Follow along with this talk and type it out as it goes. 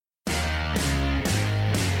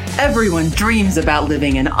Everyone dreams about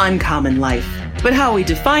living an uncommon life, but how we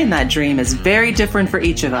define that dream is very different for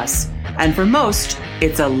each of us. And for most,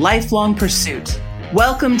 it's a lifelong pursuit.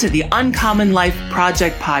 Welcome to the Uncommon Life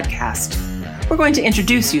Project podcast. We're going to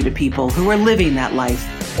introduce you to people who are living that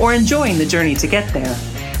life or enjoying the journey to get there.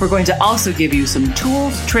 We're going to also give you some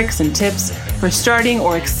tools, tricks, and tips for starting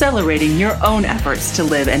or accelerating your own efforts to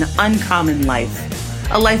live an uncommon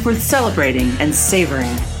life, a life worth celebrating and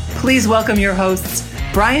savoring. Please welcome your hosts,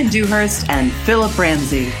 Brian Dewhurst and Philip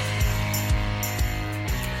Ramsey.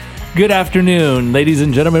 Good afternoon, ladies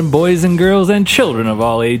and gentlemen, boys and girls, and children of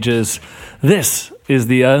all ages. This is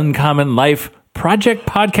the Uncommon Life Project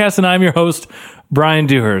podcast, and I'm your host, Brian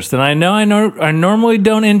Dewhurst. And I normally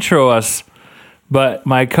don't intro us, but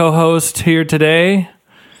my co-host here today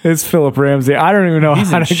is Philip Ramsey. I don't even know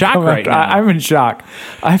how to shock right now. I'm in shock.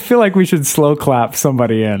 I feel like we should slow clap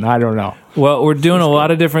somebody in. I don't know. Well, we're doing a lot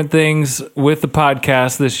of different things with the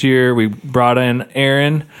podcast this year. We brought in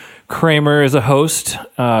Aaron Kramer as a host,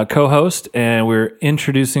 co-host, and we're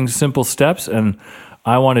introducing simple steps, and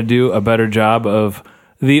I want to do a better job of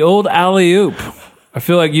the old alley-oop. I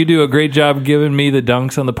feel like you do a great job giving me the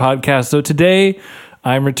dunks on the podcast, so today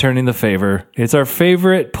I'm returning the favor. It's our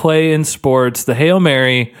favorite play in sports, the Hail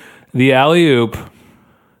Mary, the alley-oop.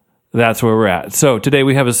 That's where we're at. So today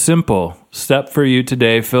we have a simple step for you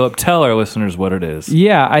today. Philip, tell our listeners what it is.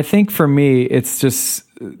 Yeah, I think for me, it's just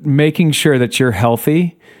making sure that you're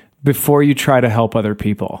healthy before you try to help other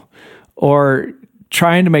people, or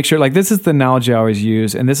trying to make sure, like, this is the analogy I always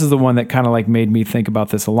use, and this is the one that kind of like made me think about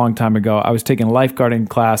this a long time ago. I was taking a lifeguarding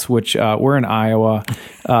class, which we're in Iowa.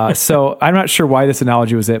 So I'm not sure why this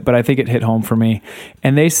analogy was it, but I think it hit home for me.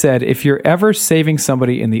 And they said, if you're ever saving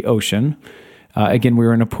somebody in the ocean, again, we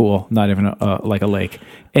were in a pool, not even like a lake,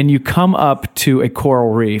 and you come up to a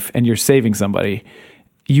coral reef and you're saving somebody,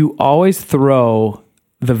 you always throw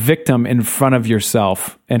the victim in front of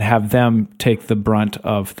yourself and have them take the brunt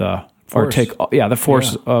of the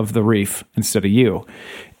force of the reef instead of you.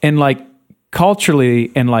 And like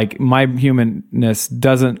culturally and like my humanness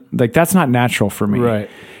doesn't, like, that's not natural for me. Right.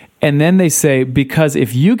 And then they say, because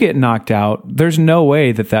if you get knocked out, there's no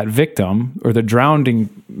way that victim or the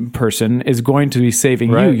drowning person is going to be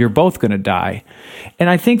saving you. You're both going to die. And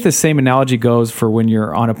I think the same analogy goes for when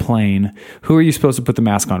you're on a plane. Who are you supposed to put the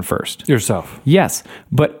mask on first? Yourself. Yes.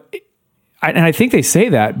 But I think they say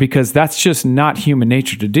that because that's just not human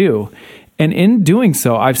nature to do. And in doing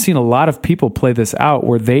so, I've seen a lot of people play this out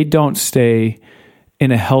where they don't stay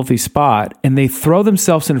in a healthy spot and they throw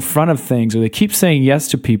themselves in front of things, or they keep saying yes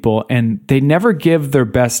to people and they never give their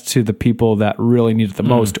best to the people that really need it the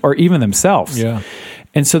most, or even themselves. Yeah.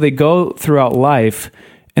 And so they go throughout life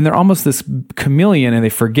and they're almost this chameleon and they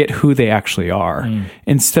forget who they actually are.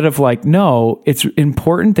 Instead of like, no, it's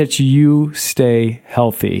important that you stay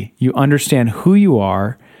healthy. You understand who you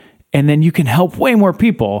are, and then you can help way more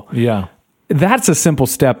people. Yeah. That's a simple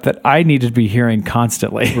step that I need to be hearing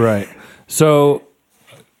constantly. Right. So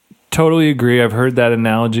totally agree. I've heard that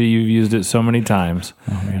analogy. You've used it so many times.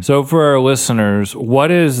 Oh, man. So for our listeners,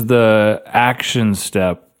 what is the action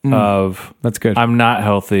step of, that's good, I'm not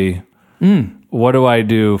healthy? What do I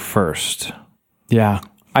do first? Yeah.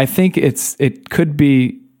 I think it could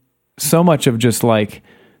be so much of just like,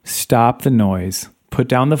 stop the noise, put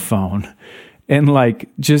down the phone, and like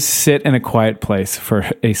just sit in a quiet place for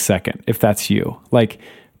a second, if that's you. Like,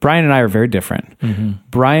 Brian and I are very different.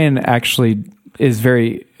 Brian actually is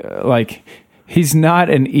very he's not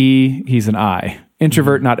an E, he's an I.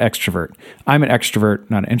 Introvert, not extrovert. I'm an extrovert,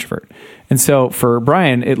 not an introvert. And so for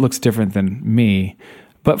Brian, it looks different than me.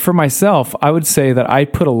 But for myself, I would say that I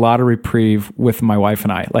put a lot of reprieve with my wife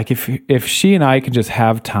and I. Like, if she and I can just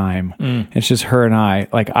have time, it's just her and I,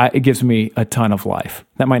 it gives me a ton of life.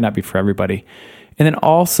 That might not be for everybody. And then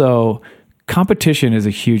also, competition is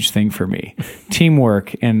a huge thing for me.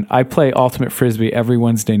 Teamwork. And I play Ultimate Frisbee every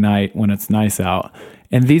Wednesday night when it's nice out.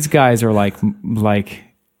 And these guys are like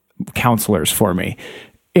counselors for me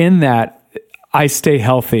in that I stay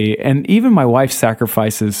healthy, and even my wife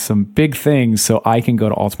sacrifices some big things so I can go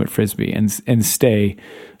to Ultimate Frisbee and stay,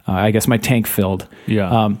 I guess, my tank filled.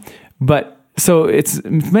 Yeah. But so it's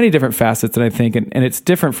many different facets that I think, and it's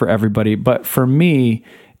different for everybody. But for me,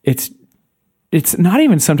 it's not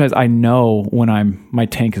even sometimes I know when my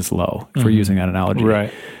tank is low, for using that analogy.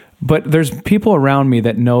 Right. But there's people around me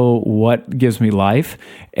that know what gives me life,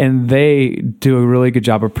 and they do a really good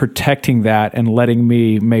job of protecting that and letting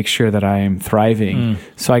me make sure that I am thriving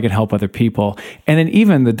so I can help other people. And then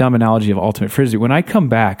even the dumb analogy of Ultimate Frisbee, when I come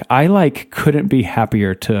back, I couldn't be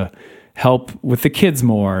happier to help with the kids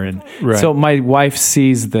more. And so my wife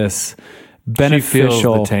sees this beneficial. She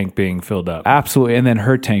feels the tank being filled up. Absolutely. And then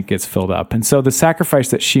her tank gets filled up. And so the sacrifice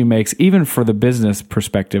that she makes, even for the business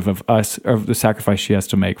perspective of us, or the sacrifice she has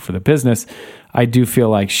to make for the business, I do feel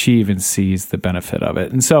like she even sees the benefit of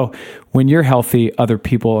it. And so when you're healthy, other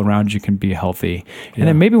people around you can be healthy. And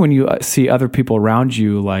then maybe when you see other people around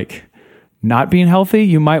you like not being healthy,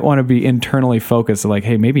 you might want to be internally focused, like,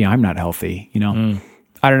 hey, maybe I'm not healthy, you know?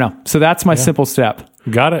 I don't know. So that's my simple step.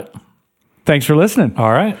 Got it. Thanks for listening.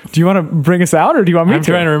 All right. Do you want to bring us out, or do you want me to? I'm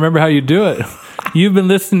trying to remember how you do it. You've been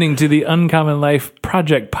listening to the Uncommon Life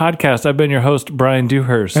Project podcast. I've been your host, Brian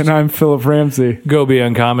Dewhurst. And I'm Philip Ramsey. Go be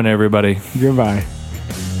uncommon, everybody. Goodbye.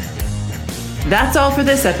 That's all for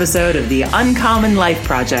this episode of the Uncommon Life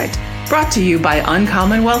Project, brought to you by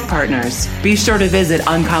Uncommon Wealth Partners. Be sure to visit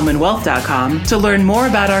uncommonwealth.com to learn more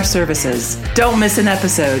about our services. Don't miss an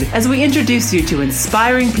episode as we introduce you to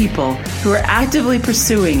inspiring people who are actively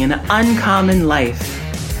pursuing an uncommon life.